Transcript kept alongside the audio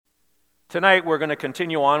Tonight we're going to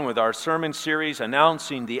continue on with our sermon series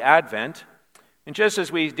announcing the Advent. And just as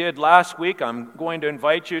we did last week, I'm going to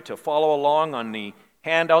invite you to follow along on the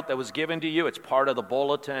handout that was given to you. It's part of the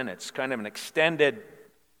bulletin. It's kind of an extended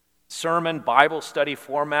sermon Bible study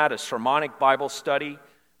format, a sermonic Bible study.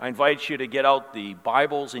 I invite you to get out the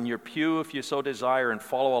Bibles in your pew if you so desire and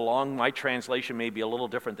follow along. My translation may be a little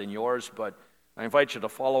different than yours, but I invite you to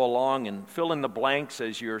follow along and fill in the blanks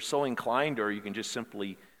as you're so inclined, or you can just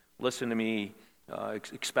simply listen to me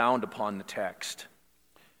expound upon the text.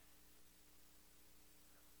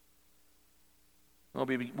 Well,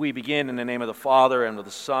 we begin in the name of the Father, and of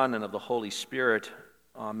the Son, and of the Holy Spirit.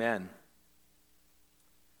 Amen.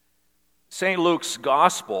 St. Luke's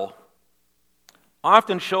Gospel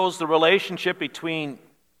often shows the relationship between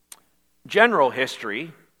general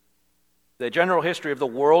history, the general history of the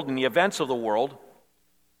world and the events of the world,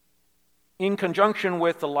 in conjunction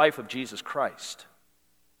with the life of Jesus Christ.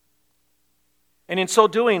 And in so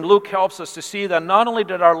doing, Luke helps us to see that not only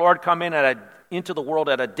did our Lord come into the world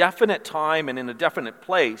at a definite time and in a definite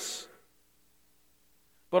place,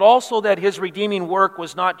 but also that his redeeming work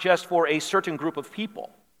was not just for a certain group of people,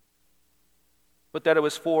 but that it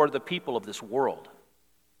was for the people of this world.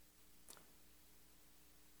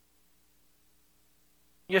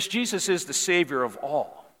 Yes, Jesus is the Savior of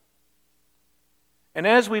all. And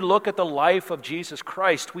as we look at the life of Jesus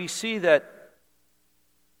Christ, we see that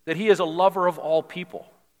he is a lover of all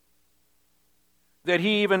people. That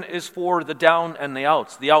he even is for the down and the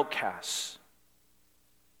outs, the outcasts.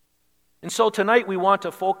 And so tonight we want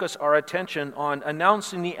to focus our attention on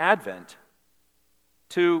announcing the Advent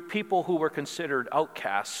to people who were considered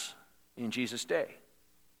outcasts in Jesus' day.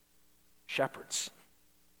 Shepherds.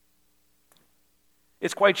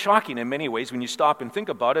 It's quite shocking in many ways when you stop and think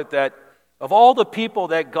about it that of all the people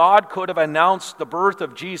that God could have announced the birth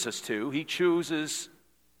of Jesus to, he chooses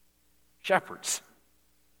shepherds.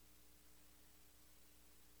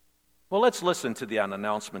 Well, let's listen to the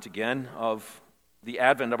announcement again of the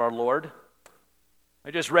advent of our Lord.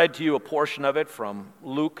 I just read to you a portion of it from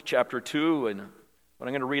Luke chapter 2, but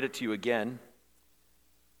I'm going to read it to you again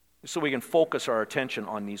so we can focus our attention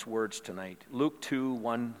on these words tonight. Luke 2,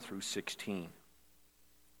 1 through 16.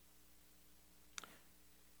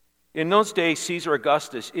 In those days, Caesar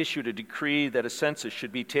Augustus issued a decree that a census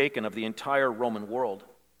should be taken of the entire Roman world.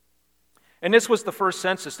 And this was the first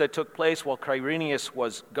census that took place while Quirinius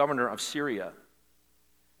was governor of Syria.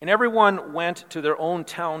 And everyone went to their own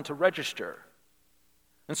town to register.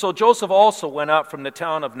 And so Joseph also went up from the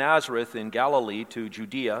town of Nazareth in Galilee to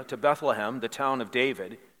Judea, to Bethlehem, the town of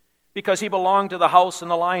David, because he belonged to the house and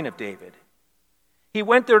the line of David. He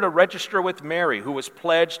went there to register with Mary, who was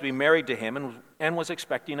pledged to be married to him and was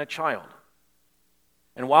expecting a child.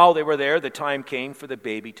 And while they were there, the time came for the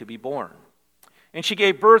baby to be born. And she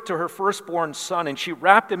gave birth to her firstborn son, and she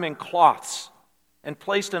wrapped him in cloths and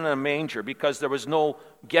placed him in a manger because there was no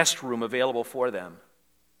guest room available for them.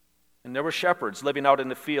 And there were shepherds living out in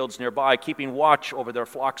the fields nearby, keeping watch over their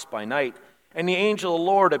flocks by night. And the angel of the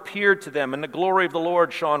Lord appeared to them, and the glory of the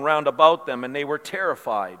Lord shone round about them, and they were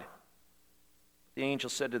terrified. The angel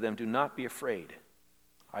said to them, "Do not be afraid.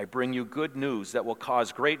 I bring you good news that will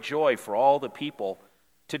cause great joy for all the people.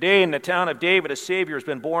 Today in the town of David a Savior has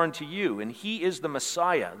been born to you, and he is the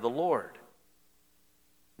Messiah, the Lord.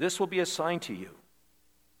 This will be a sign to you.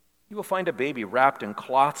 You will find a baby wrapped in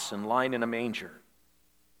cloths and lying in a manger."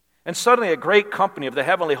 And suddenly a great company of the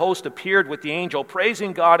heavenly host appeared with the angel,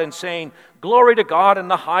 praising God and saying, "Glory to God in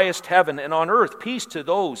the highest heaven, and on earth peace to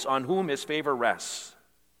those on whom his favor rests."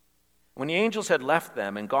 When the angels had left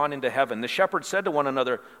them and gone into heaven, the shepherds said to one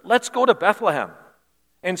another, "Let's go to Bethlehem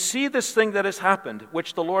and see this thing that has happened,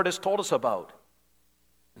 which the Lord has told us about."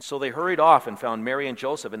 And so they hurried off and found Mary and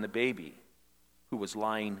Joseph and the baby, who was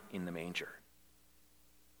lying in the manger.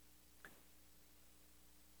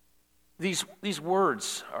 These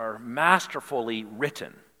words are masterfully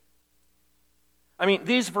written. I mean,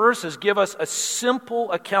 these verses give us a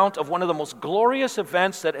simple account of one of the most glorious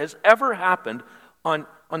events that has ever happened on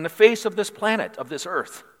the face of this planet, of this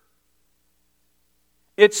earth.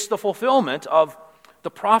 It's the fulfillment of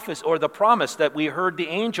the promise that we heard the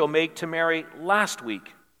angel make to Mary last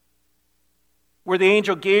week, where the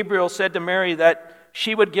angel Gabriel said to Mary that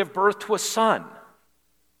she would give birth to a son,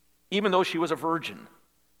 even though she was a virgin.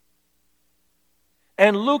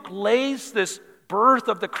 And Luke lays this birth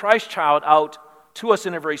of the Christ child out to us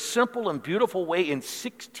in a very simple and beautiful way in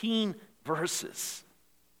 16 verses.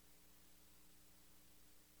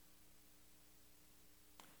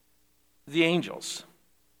 The angels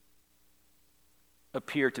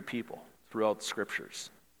appear to people throughout the Scriptures.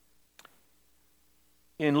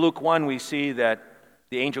 In Luke 1, we see that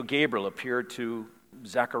the angel Gabriel appeared to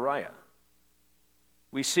Zechariah.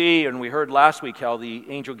 We see, and we heard last week, how the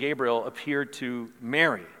angel Gabriel appeared to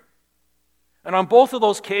Mary. And on both of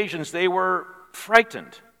those occasions, they were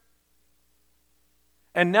frightened.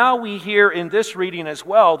 And now we hear in this reading as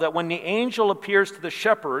well that when the angel appears to the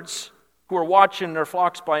shepherds who are watching their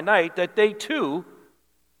flocks by night, that they too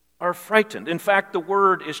are frightened. In fact, the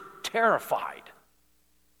word is terrified.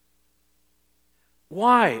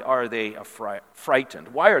 Why are they frightened?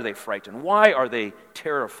 Why are they frightened? Why are they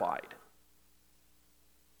terrified?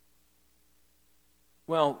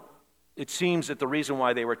 Well, it seems that the reason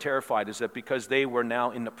why they were terrified is that because they were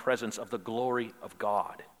now in the presence of the glory of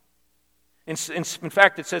God. In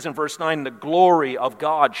fact, it says in verse 9, the glory of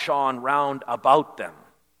God shone round about them.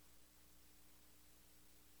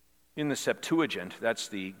 In the Septuagint, that's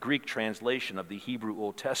the Greek translation of the Hebrew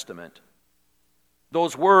Old Testament,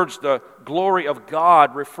 those words, the glory of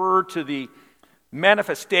God, refer to the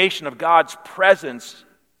manifestation of God's presence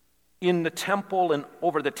in the temple and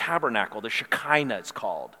over the tabernacle. The Shekinah it's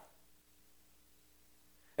called.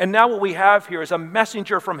 And now what we have here is a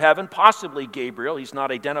messenger from heaven, possibly Gabriel. He's not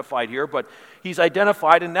identified here, but he's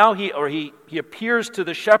identified, and now he appears to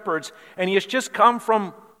the shepherds, and he has just come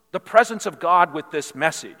from the presence of God with this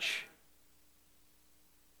message.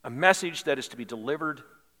 A message that is to be delivered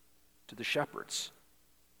to the shepherds.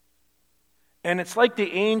 And it's like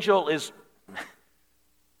the angel is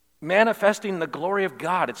manifesting the glory of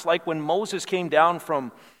God. It's like when Moses came down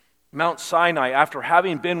from Mount Sinai after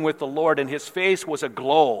having been with the Lord, and his face was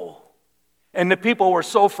aglow. And the people were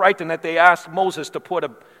so frightened that they asked Moses to put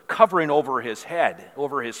a covering over his head,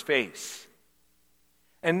 over his face.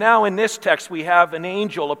 And now in this text we have an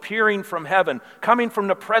angel appearing from heaven, coming from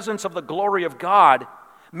the presence of the glory of God,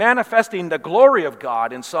 manifesting the glory of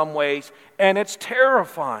God in some ways, and it's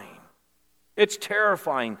terrifying. It's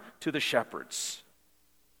terrifying to the shepherds.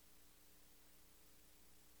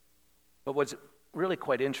 But what's really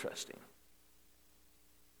quite interesting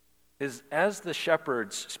is as the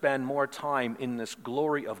shepherds spend more time in this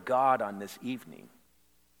glory of God on this evening,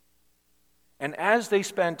 and as they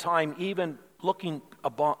spend time even looking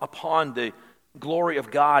upon the glory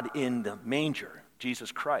of God in the manger,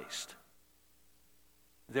 Jesus Christ,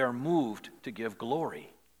 they're moved to give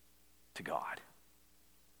glory to God.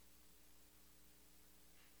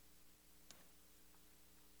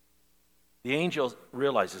 The angel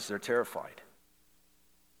realizes they're terrified.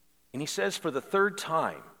 And he says for the third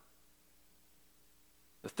time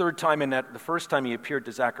in that, the first time he appeared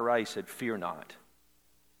to Zechariah, he said, "Fear not."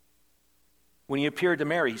 When he appeared to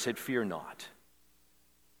Mary, he said, "Fear not."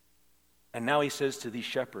 And now he says to these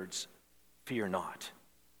shepherds, "Fear not.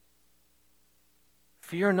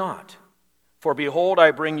 Fear not. For behold, I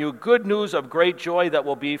bring you good news of great joy that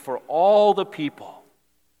will be for all the people."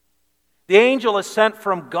 The angel is sent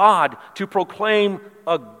from God to proclaim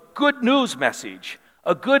a good news message,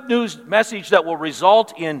 a good news message that will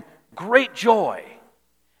result in great joy.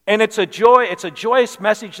 And it's a joyous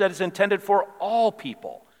message that is intended for all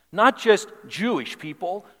people, not just Jewish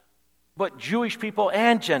people, but Jewish people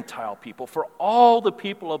and Gentile people, for all the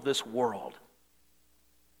people of this world.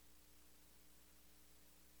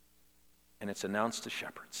 And it's announced to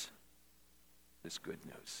shepherds, this good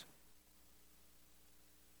news.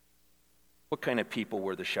 What kind of people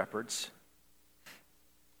were the shepherds?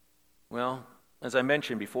 Well, as I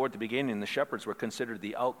mentioned before at the beginning, the shepherds were considered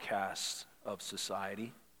the outcasts of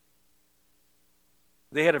society.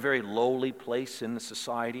 They had a very lowly place in the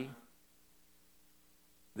society.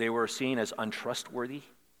 They were seen as untrustworthy.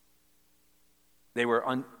 They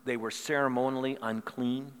were ceremonially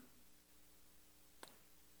unclean.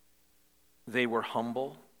 They were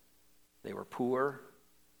humble. They were poor.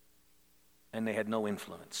 And they had no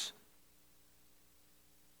influence.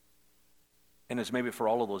 And it's maybe for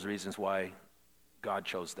all of those reasons why God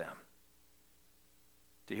chose them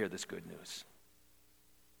to hear this good news.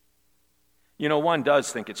 You know, one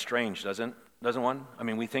does think it's strange, doesn't one? I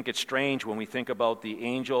mean, we think it's strange when we think about the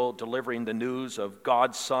angel delivering the news of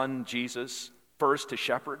God's Son, Jesus, first to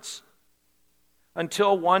shepherds,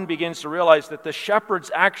 until one begins to realize that the shepherds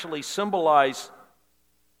actually symbolize,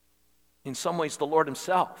 in some ways, the Lord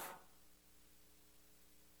himself.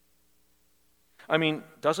 I mean,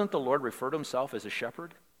 doesn't the Lord refer to himself as a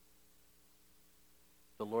shepherd?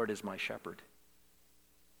 The Lord is my shepherd.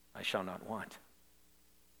 I shall not want.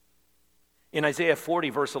 In Isaiah 40,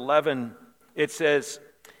 verse 11, it says,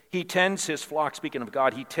 he tends his flock, speaking of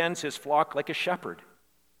God, he tends his flock like a shepherd.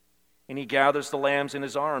 And he gathers the lambs in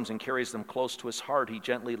his arms and carries them close to his heart. He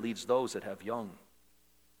gently leads those that have young.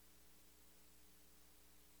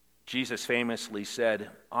 Jesus famously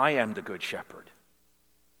said, I am the good shepherd.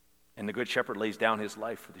 And the good shepherd lays down his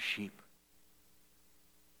life for the sheep.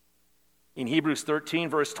 In Hebrews 13,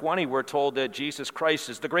 verse 20, we're told that Jesus Christ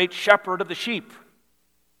is the great shepherd of the sheep.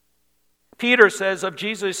 Peter says of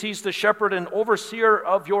Jesus, he's the shepherd and overseer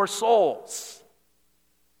of your souls.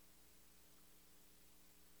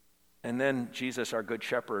 And then Jesus, our good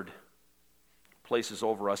shepherd, places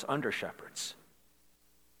over us under shepherds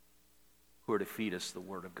who are to feed us the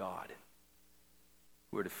word of God,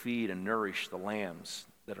 who are to feed and nourish the lambs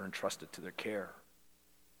that are entrusted to their care.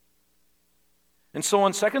 And so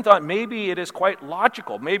on second thought, maybe it is quite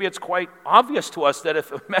logical, maybe it's quite obvious to us that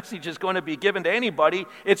if a message is going to be given to anybody,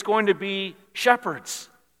 it's going to be shepherds.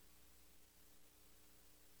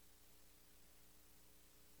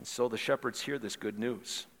 And so the shepherds hear this good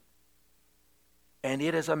news. And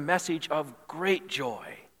it is a message of great joy.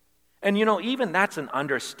 And even that's an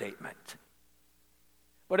understatement.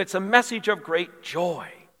 But it's a message of great joy.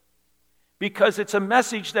 Because it's a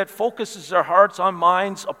message that focuses their hearts and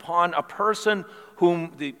minds upon a person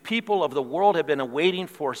whom the people of the world have been awaiting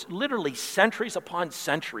for literally centuries upon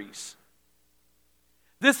centuries.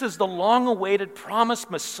 This is the long-awaited promised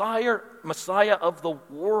Messiah of the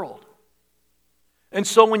world. And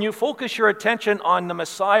so when you focus your attention on the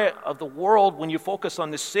Messiah of the world, when you focus on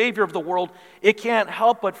the Savior of the world, it can't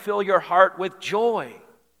help but fill your heart with joy.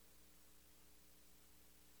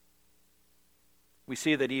 We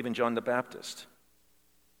see that even John the Baptist,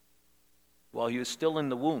 while he was still in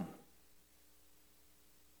the womb,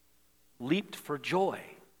 leaped for joy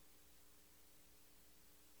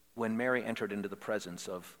when Mary entered into the presence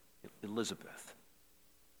of Elizabeth.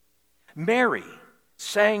 Mary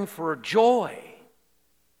sang for joy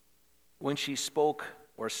when she spoke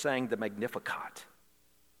or sang the Magnificat.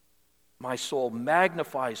 My soul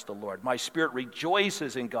magnifies the Lord. My spirit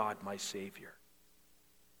rejoices in God, my Savior.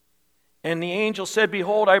 And the angel said,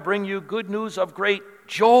 behold, I bring you good news of great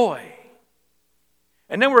joy.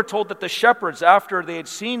 And then we're told that the shepherds, after they had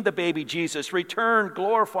seen the baby Jesus, returned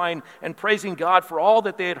glorifying and praising God for all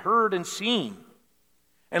that they had heard and seen.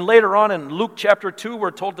 And later on in Luke chapter 2,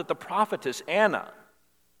 we're told that the prophetess Anna,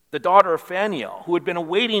 the daughter of Phanuel, who had been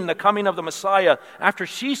awaiting the coming of the Messiah, after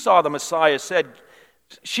she saw the Messiah, said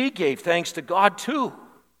she gave thanks to God too.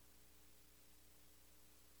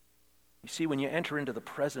 You see, when you enter into the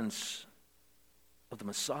presence of the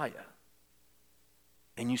Messiah,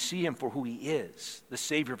 and you see him for who he is, the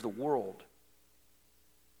Savior of the world,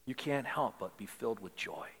 you can't help but be filled with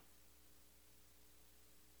joy.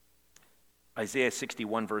 Isaiah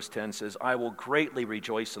 61 verse 10 says, I will greatly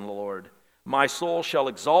rejoice in the Lord. My soul shall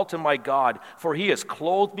exult in my God, for he has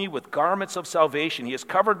clothed me with garments of salvation. He has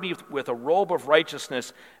covered me with a robe of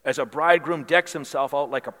righteousness, as a bridegroom decks himself out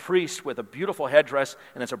like a priest with a beautiful headdress,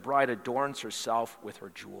 and as a bride adorns herself with her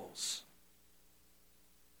jewels.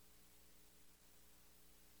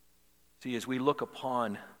 See, as we look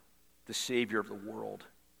upon the Savior of the world,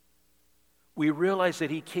 we realize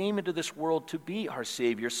that he came into this world to be our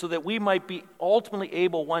Savior so that we might be ultimately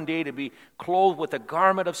able one day to be clothed with a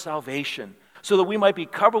garment of salvation, so that we might be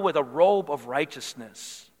covered with a robe of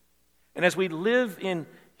righteousness. And as we live in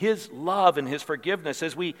his love and his forgiveness,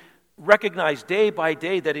 as we recognize day by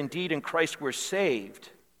day that indeed in Christ we're saved,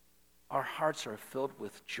 our hearts are filled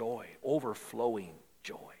with joy, overflowing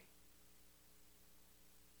joy.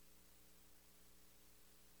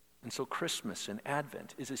 And so Christmas and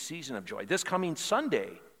Advent is a season of joy. This coming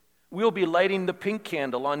Sunday, we'll be lighting the pink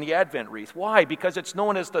candle on the Advent wreath. Why? Because it's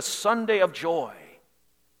known as the Sunday of joy.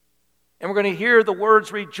 And we're going to hear the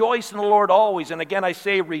words, rejoice in the Lord always. And again, I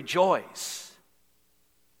say rejoice.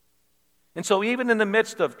 And so even in the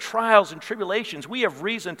midst of trials and tribulations, we have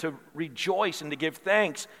reason to rejoice and to give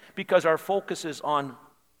thanks because our focus is on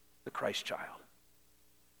the Christ child,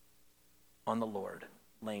 on the Lord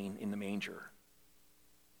laying in the manger,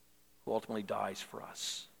 who ultimately dies for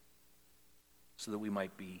us so that we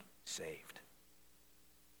might be saved.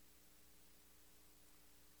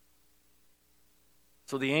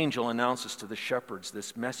 So the angel announces to the shepherds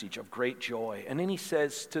this message of great joy. And then he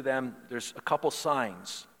says to them, there's a couple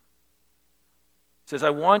signs. He says, I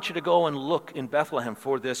want you to go and look in Bethlehem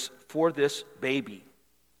for this baby.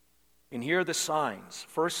 And here are the signs.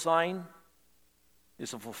 First sign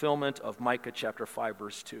is a fulfillment of Micah chapter 5,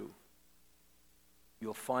 verse 2.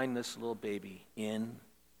 You'll find this little baby in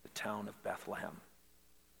the town of Bethlehem.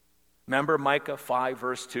 Remember Micah 5,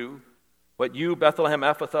 verse 2? But you, Bethlehem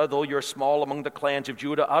Ephrathah, though you're small among the clans of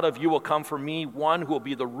Judah, out of you will come for me one who will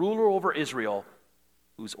be the ruler over Israel,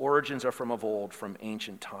 whose origins are from of old, from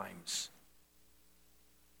ancient times.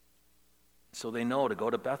 So they know to go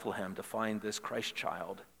to Bethlehem to find this Christ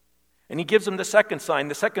child. And he gives them the second sign.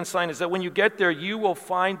 The second sign is that when you get there, you will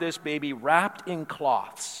find this baby wrapped in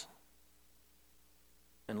cloths.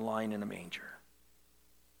 lying in a manger.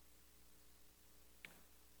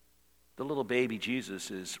 The little baby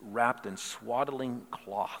Jesus is wrapped in swaddling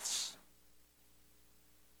cloths.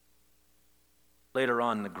 Later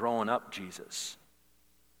on, the grown up Jesus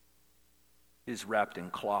is wrapped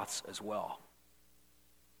in cloths as well,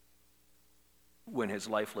 when his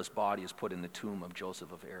lifeless body is put in the tomb of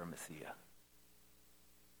Joseph of Arimathea.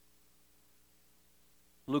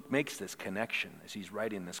 Luke makes this connection as he's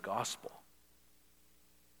writing this gospel.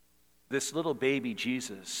 This little baby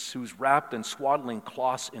Jesus, who's wrapped in swaddling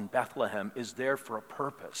cloths in Bethlehem, is there for a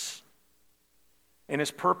purpose. And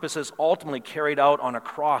his purpose is ultimately carried out on a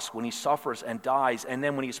cross when he suffers and dies, and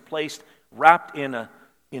then when he's placed, wrapped in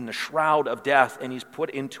the shroud of death, and he's put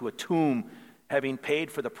into a tomb, having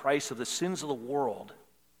paid for the price of the sins of the world.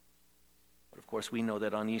 But of course, we know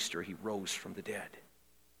that on Easter he rose from the dead.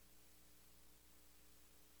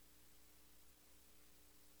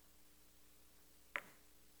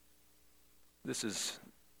 This is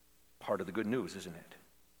part of the good news, isn't it?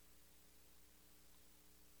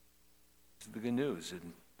 This is the good news,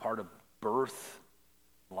 and part of birth,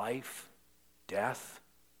 life, death,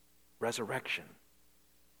 resurrection.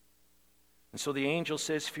 And so the angel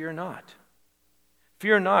says, "Fear not.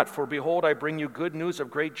 Fear not, for behold, I bring you good news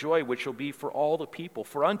of great joy, which shall be for all the people.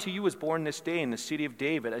 For unto you is born this day in the city of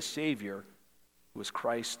David a Savior, who is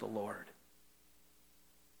Christ the Lord."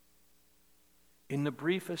 In the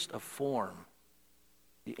briefest of form,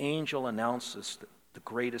 the angel announces the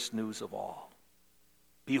greatest news of all.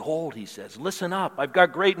 Behold, he says, listen up, I've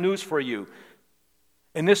got great news for you.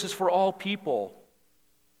 And this is for all people.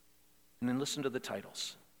 And then listen to the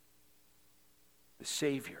titles. The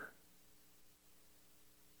Savior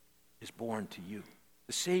is born to you.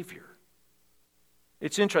 The Savior.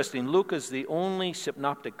 It's interesting. Luke is the only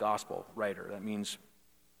synoptic gospel writer. That means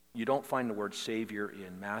you don't find the word Savior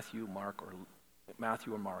in Matthew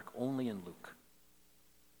or Mark, only in Luke.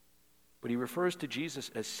 But he refers to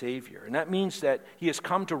Jesus as Savior. And that means that he has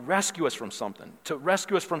come to rescue us from something, to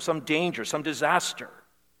rescue us from some danger, some disaster.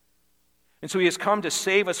 And so he has come to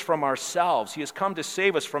save us from ourselves. He has come to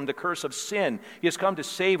save us from the curse of sin. He has come to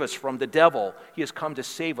save us from the devil. He has come to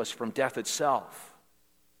save us from death itself.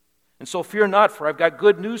 And so fear not, for I've got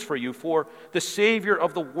good news for you, for the Savior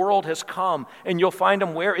of the world has come, and you'll find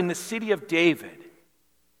him where? In the city of David.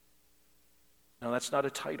 Now that's not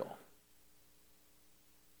a title.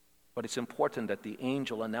 But it's important that the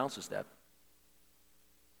angel announces that,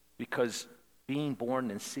 because being born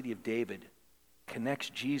in the city of David connects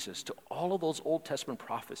Jesus to all of those Old Testament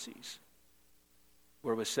prophecies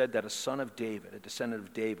where it was said that a son of David, a descendant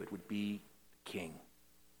of David, would be king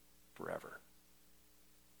forever.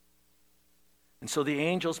 And so the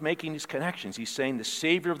angel's making these connections. He's saying the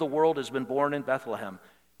Savior of the world has been born in Bethlehem.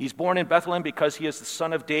 He's born in Bethlehem because he is the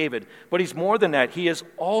son of David. But he's more than that. He is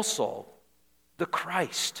also the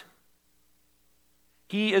Christ.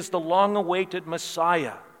 He is the long-awaited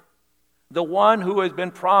Messiah, the one who has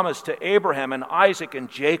been promised to Abraham and Isaac and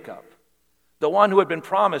Jacob, the one who had been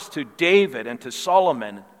promised to David and to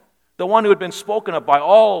Solomon, the one who had been spoken of by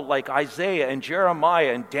all like Isaiah and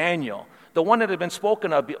Jeremiah and Daniel, the one that had been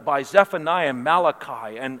spoken of by Zephaniah and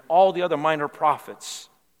Malachi and all the other minor prophets.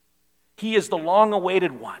 He is the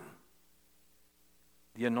long-awaited one,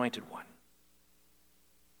 the anointed one.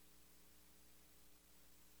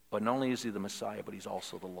 But not only is he the Messiah, but he's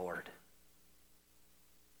also the Lord.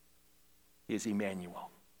 He is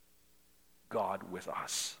Emmanuel, God with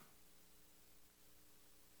us.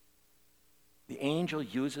 The angel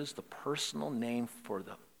uses the personal name for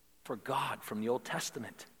God from the Old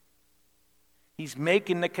Testament. He's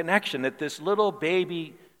making the connection that this little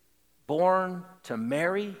baby born to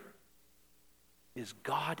Mary is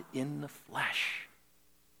God in the flesh.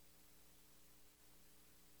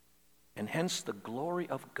 And hence the glory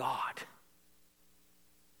of God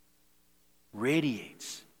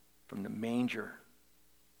radiates from the manger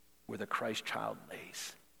where the Christ child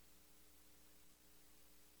lays.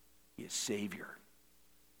 He is Savior,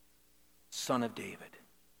 Son of David.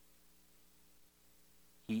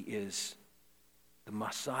 He is the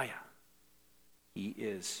Messiah. He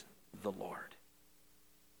is the Lord.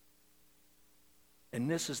 And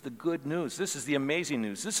this is the good news. This is the amazing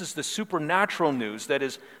news. This is the supernatural news that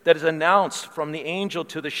is announced from the angel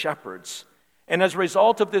to the shepherds. And as a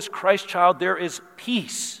result of this Christ child, there is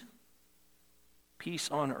peace. Peace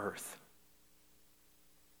on earth.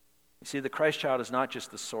 You see, the Christ child is not just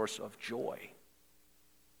the source of joy,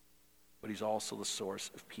 but he's also the source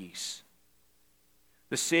of peace.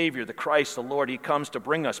 The Savior, the Christ, the Lord, he comes to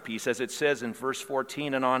bring us peace, as it says in verse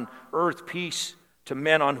 14, and on earth peace to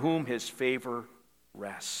men on whom his favor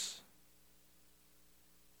rests.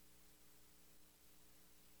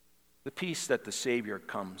 The peace that the Savior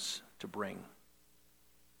comes to bring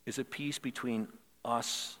is a peace between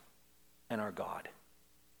us and our God.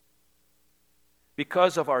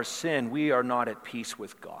 Because of our sin, we are not at peace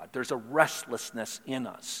with God. There's a restlessness in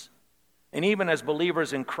us. And even as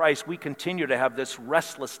believers in Christ, we continue to have this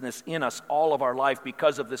restlessness in us all of our life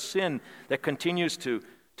because of the sin that continues to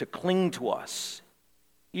cling to us,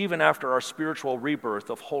 even after our spiritual rebirth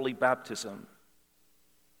of holy baptism.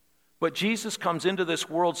 But Jesus comes into this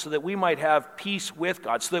world so that we might have peace with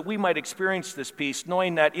God, so that we might experience this peace,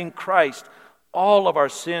 knowing that in Christ all of our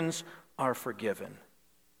sins are forgiven.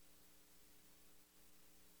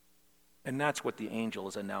 And that's what the angel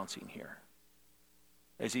is announcing here,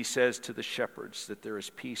 as he says to the shepherds that there is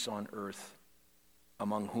peace on earth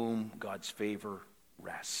among whom God's favor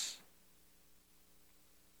rests.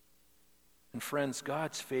 And friends,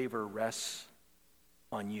 God's favor rests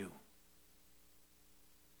on you.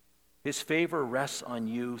 His favor rests on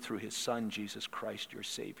you through his Son, Jesus Christ, your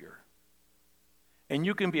Savior. And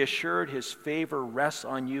you can be assured his favor rests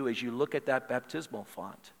on you as you look at that baptismal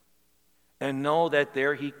font and know that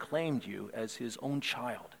there he claimed you as his own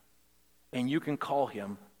child. And you can call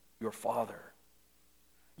him your Father.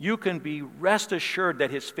 You can be rest assured that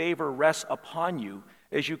his favor rests upon you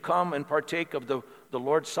as you come and partake of the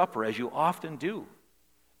Lord's Supper, as you often do.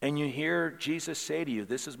 And you hear Jesus say to you,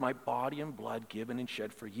 "This is my body and blood given and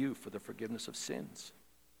shed for you for the forgiveness of sins."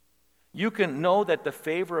 You can know that the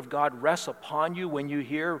favor of God rests upon you when you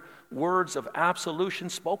hear words of absolution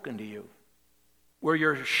spoken to you, where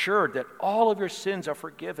you're assured that all of your sins are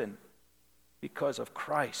forgiven because of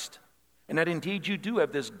Christ, and that indeed you do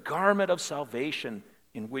have this garment of salvation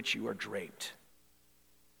in which you are draped.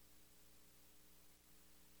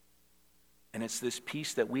 And it's this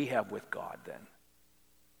peace that we have with God then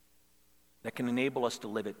that can enable us to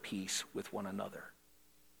live at peace with one another,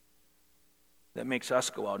 that makes us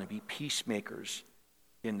go out and be peacemakers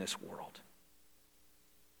in this world.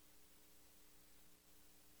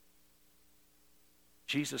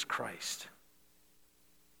 Jesus Christ,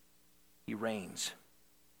 he reigns.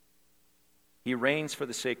 He reigns for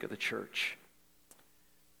the sake of the church.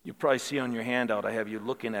 You probably see on your handout, I have you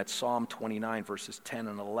looking at Psalm 29, verses 10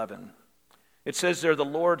 and 11. It says there, "The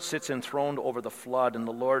Lord sits enthroned over the flood, and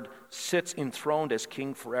the Lord sits enthroned as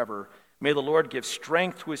king forever. May the Lord give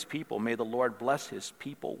strength to his people. May the Lord bless his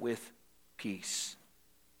people with peace."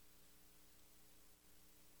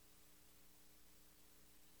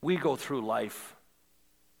 We go through life,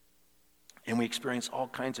 and we experience all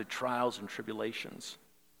kinds of trials and tribulations.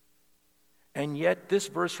 And yet this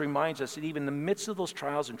verse reminds us that even in the midst of those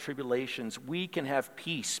trials and tribulations, we can have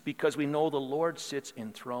peace because we know the Lord sits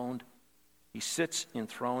enthroned. He sits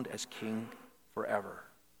enthroned as king forever.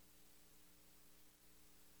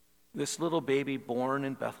 This little baby born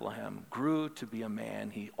in Bethlehem grew to be a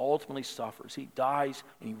man. He ultimately suffers. He dies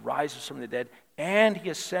and he rises from the dead and he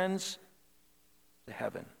ascends to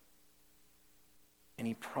heaven. And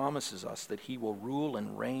he promises us that he will rule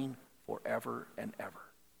and reign forever and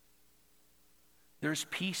ever. There's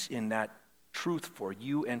peace in that truth for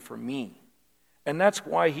you and for me. And that's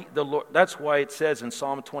why that's why it says in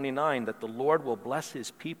Psalm 29 that the Lord will bless his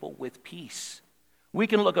people with peace. We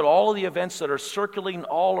can look at all of the events that are circulating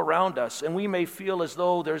all around us, and we may feel as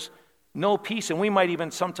though there's no peace, and we might even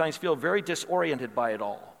sometimes feel very disoriented by it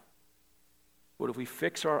all. But if we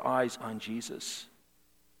fix our eyes on Jesus,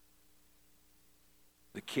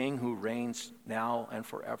 the King who reigns now and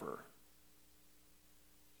forever,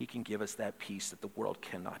 he can give us that peace that the world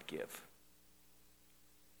cannot give.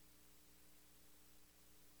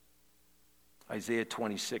 Isaiah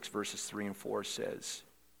 26, verses 3 and 4 says,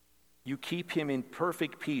 "You keep him in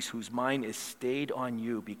perfect peace whose mind is stayed on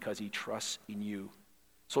you because he trusts in you.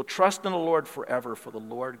 So trust in the Lord forever, for the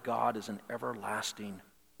Lord God is an everlasting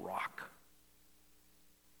rock."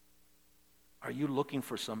 Are you looking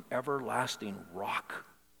for some everlasting rock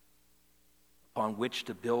upon which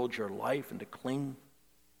to build your life and to cling?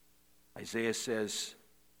 Isaiah says,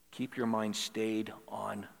 keep your mind stayed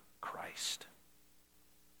on Christ.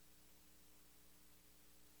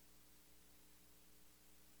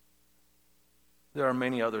 There are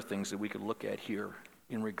many other things that we could look at here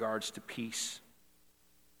in regards to peace.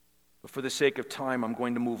 But for the sake of time, I'm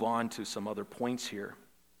going to move on to some other points here.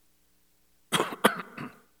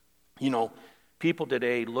 People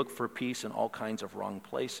today look for peace in all kinds of wrong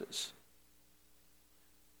places.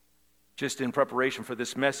 Just in preparation for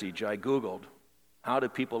this message, I Googled, how do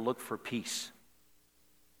people look for peace?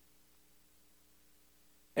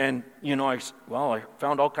 And, I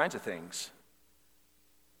found all kinds of things.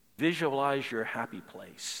 Visualize your happy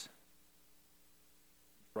place.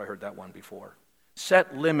 I heard that one before.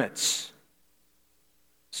 Set limits.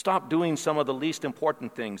 Stop doing some of the least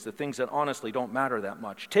important things, the things that honestly don't matter that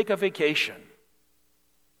much. Take a vacation.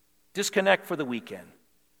 Disconnect for the weekend.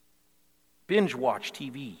 Binge watch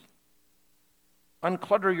TV.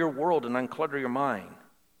 Unclutter your world and unclutter your mind.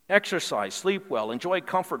 Exercise, sleep well, enjoy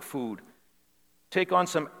comfort food. Take on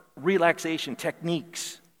some relaxation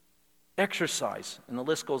techniques. Exercise, and the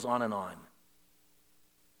list goes on and on.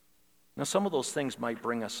 Now, some of those things might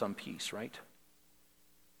bring us some peace, right?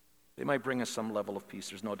 They might bring us some level of peace.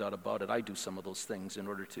 There's no doubt about it. I do some of those things in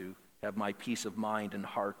order to have my peace of mind and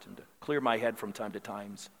heart and to clear my head from time to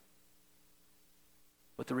time.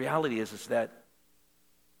 But the reality is that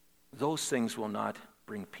those things will not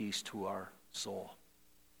bring peace to our soul.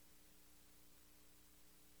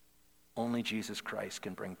 Only Jesus Christ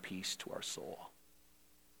can bring peace to our soul.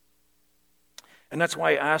 And that's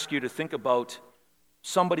why I ask you to think about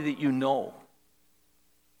somebody that you know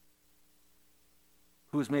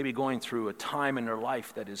who's maybe going through a time in their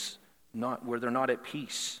life that is not where they're not at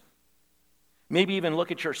peace. Maybe even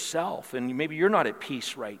look at yourself, and maybe you're not at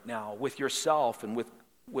peace right now with yourself and with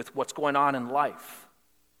what's going on in life.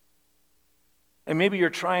 And maybe you're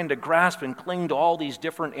trying to grasp and cling to all these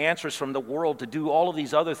different answers from the world to do all of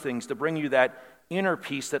these other things to bring you that inner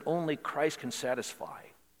peace that only Christ can satisfy.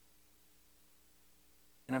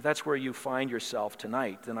 And if that's where you find yourself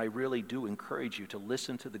tonight, then I really do encourage you to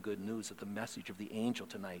listen to the good news of the message of the angel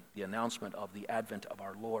tonight, the announcement of the advent of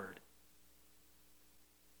our Lord.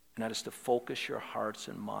 And that is to focus your hearts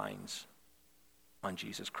and minds on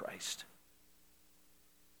Jesus Christ.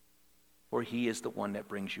 For he is the one that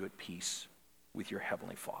brings you at peace with your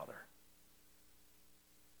Heavenly Father.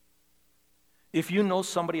 If you know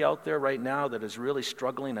somebody out there right now that is really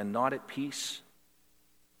struggling and not at peace,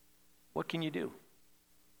 what can you do?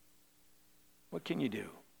 What can you do?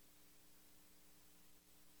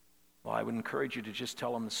 Well, I would encourage you to just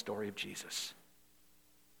tell them the story of Jesus.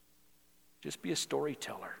 Just be a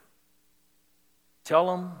storyteller. Tell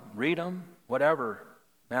them, read them, whatever.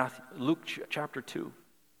 Luke chapter 2,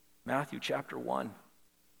 Matthew chapter 1.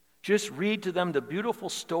 Just read to them the beautiful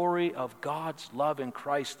story of God's love in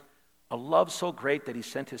Christ, a love so great that he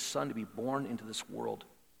sent his Son to be born into this world.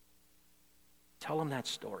 Tell them that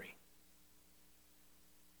story.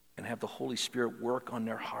 And have the Holy Spirit work on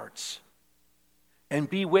their hearts. And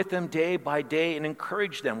be with them day by day and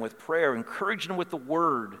encourage them with prayer. Encourage them with the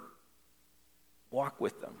Word. Walk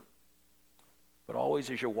with them. But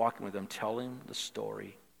always as you're walking with them, tell them the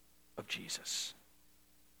story of Jesus.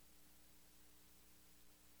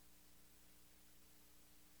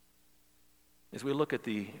 As we look at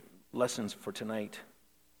the lessons for tonight,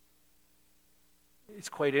 it's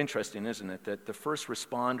quite interesting, isn't it, that the first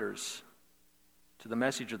responders to the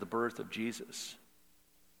message of the birth of Jesus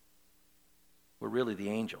were really the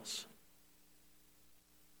angels.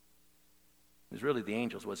 It was really the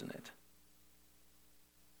angels, wasn't it?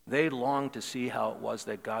 They longed to see how it was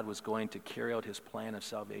that God was going to carry out his plan of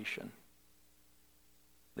salvation.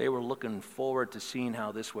 They were looking forward to seeing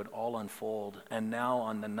how this would all unfold. And now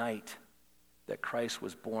on the night that Christ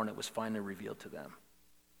was born, it was finally revealed to them.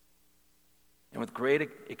 And with great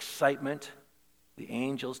excitement, the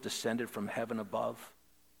angels descended from heaven above,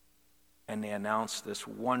 and they announced this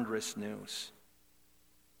wondrous news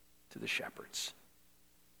to the shepherds.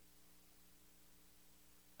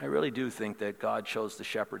 I really do think that God chose the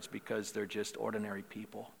shepherds because they're just ordinary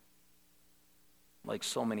people, like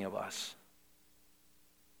so many of us.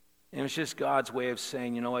 And it's just God's way of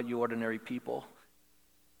saying, you know what, you ordinary people,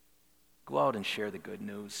 go out and share the good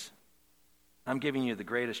news. I'm giving you the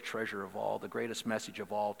greatest treasure of all, the greatest message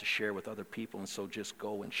of all to share with other people, and so just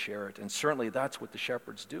go and share it. And certainly that's what the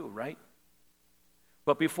shepherds do, right?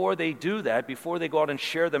 But before they do that, before they go out and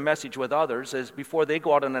share the message with others, before they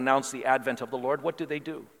go out and announce the advent of the Lord, what do? They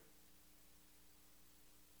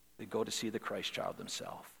go to see the Christ child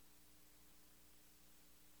themselves.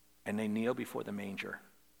 And they kneel before the manger,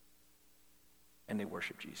 and they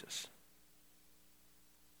worship Jesus.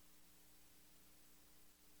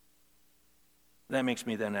 That makes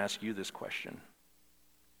me then ask you this question.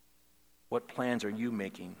 What plans are you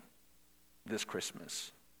making this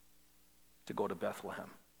Christmas to go to Bethlehem?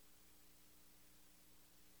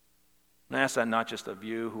 And I ask that not just of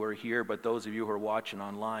you who are here, but those of you who are watching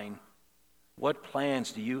online. What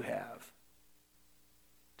plans do you have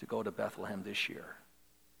to go to Bethlehem this year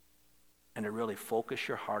and to really focus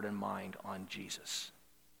your heart and mind on Jesus?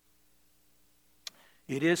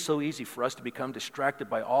 It is so easy for us to become distracted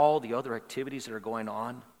by all the other activities that are going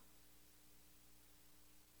on.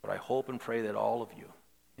 But I hope and pray that all of you,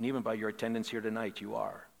 and even by your attendance here tonight, you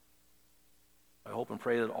are. I hope and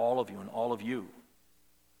pray that all of you and all of you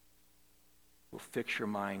will fix your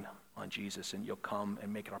mind on Jesus, and you'll come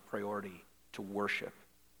and make it a priority to worship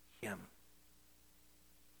him.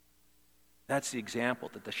 That's the example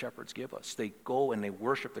that the shepherds give us. They go and they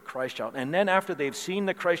worship the Christ child. And then after they've seen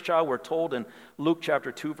the Christ child, we're told in Luke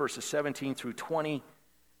chapter 2, verses 17 through 20,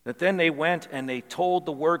 that then they went and they told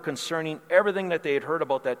the word concerning everything that they had heard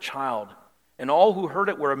about that child. And all who heard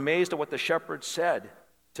it were amazed at what the shepherds said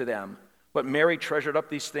to them. But Mary treasured up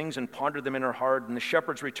these things and pondered them in her heart. And the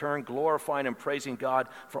shepherds returned, glorifying and praising God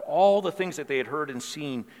for all the things that they had heard and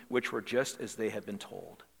seen, which were just as they had been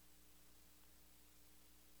told.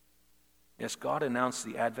 Yes, God announced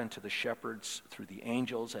the advent to the shepherds through the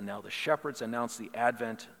angels, and now the shepherds announce the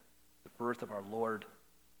advent, the birth of our Lord,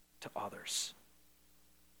 to others.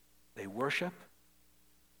 They worship,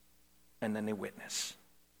 and then they witness.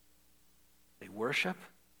 They worship,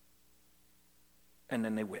 and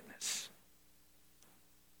then they witness.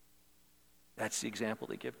 That's the example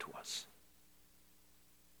they give to us.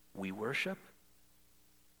 We worship,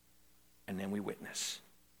 and then we witness.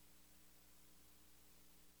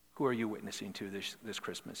 Who are you witnessing to this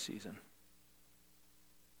Christmas season?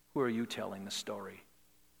 Who are you telling the story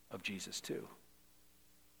of Jesus to?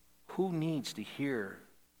 Who needs to hear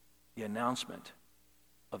the announcement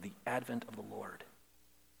of the advent of the Lord?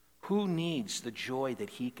 Who needs the joy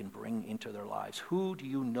that he can bring into their lives? Who do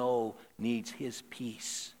you know needs his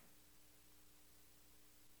peace?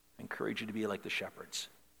 I encourage you to be like the shepherds.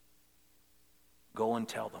 Go and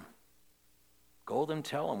tell them. Go and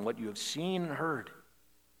tell them what you have seen and heard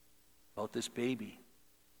about this baby,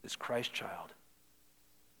 this Christ child,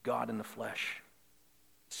 God in the flesh,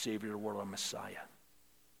 Savior of the world, our Messiah.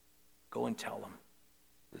 Go and tell them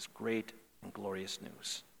this great and glorious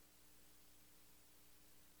news.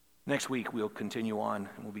 Next week, we'll continue on,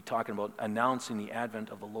 and we'll be talking about announcing the advent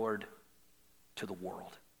of the Lord to the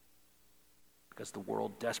world, because the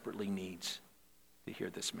world desperately needs to hear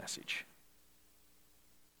this message.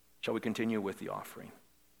 Shall we continue with the offering?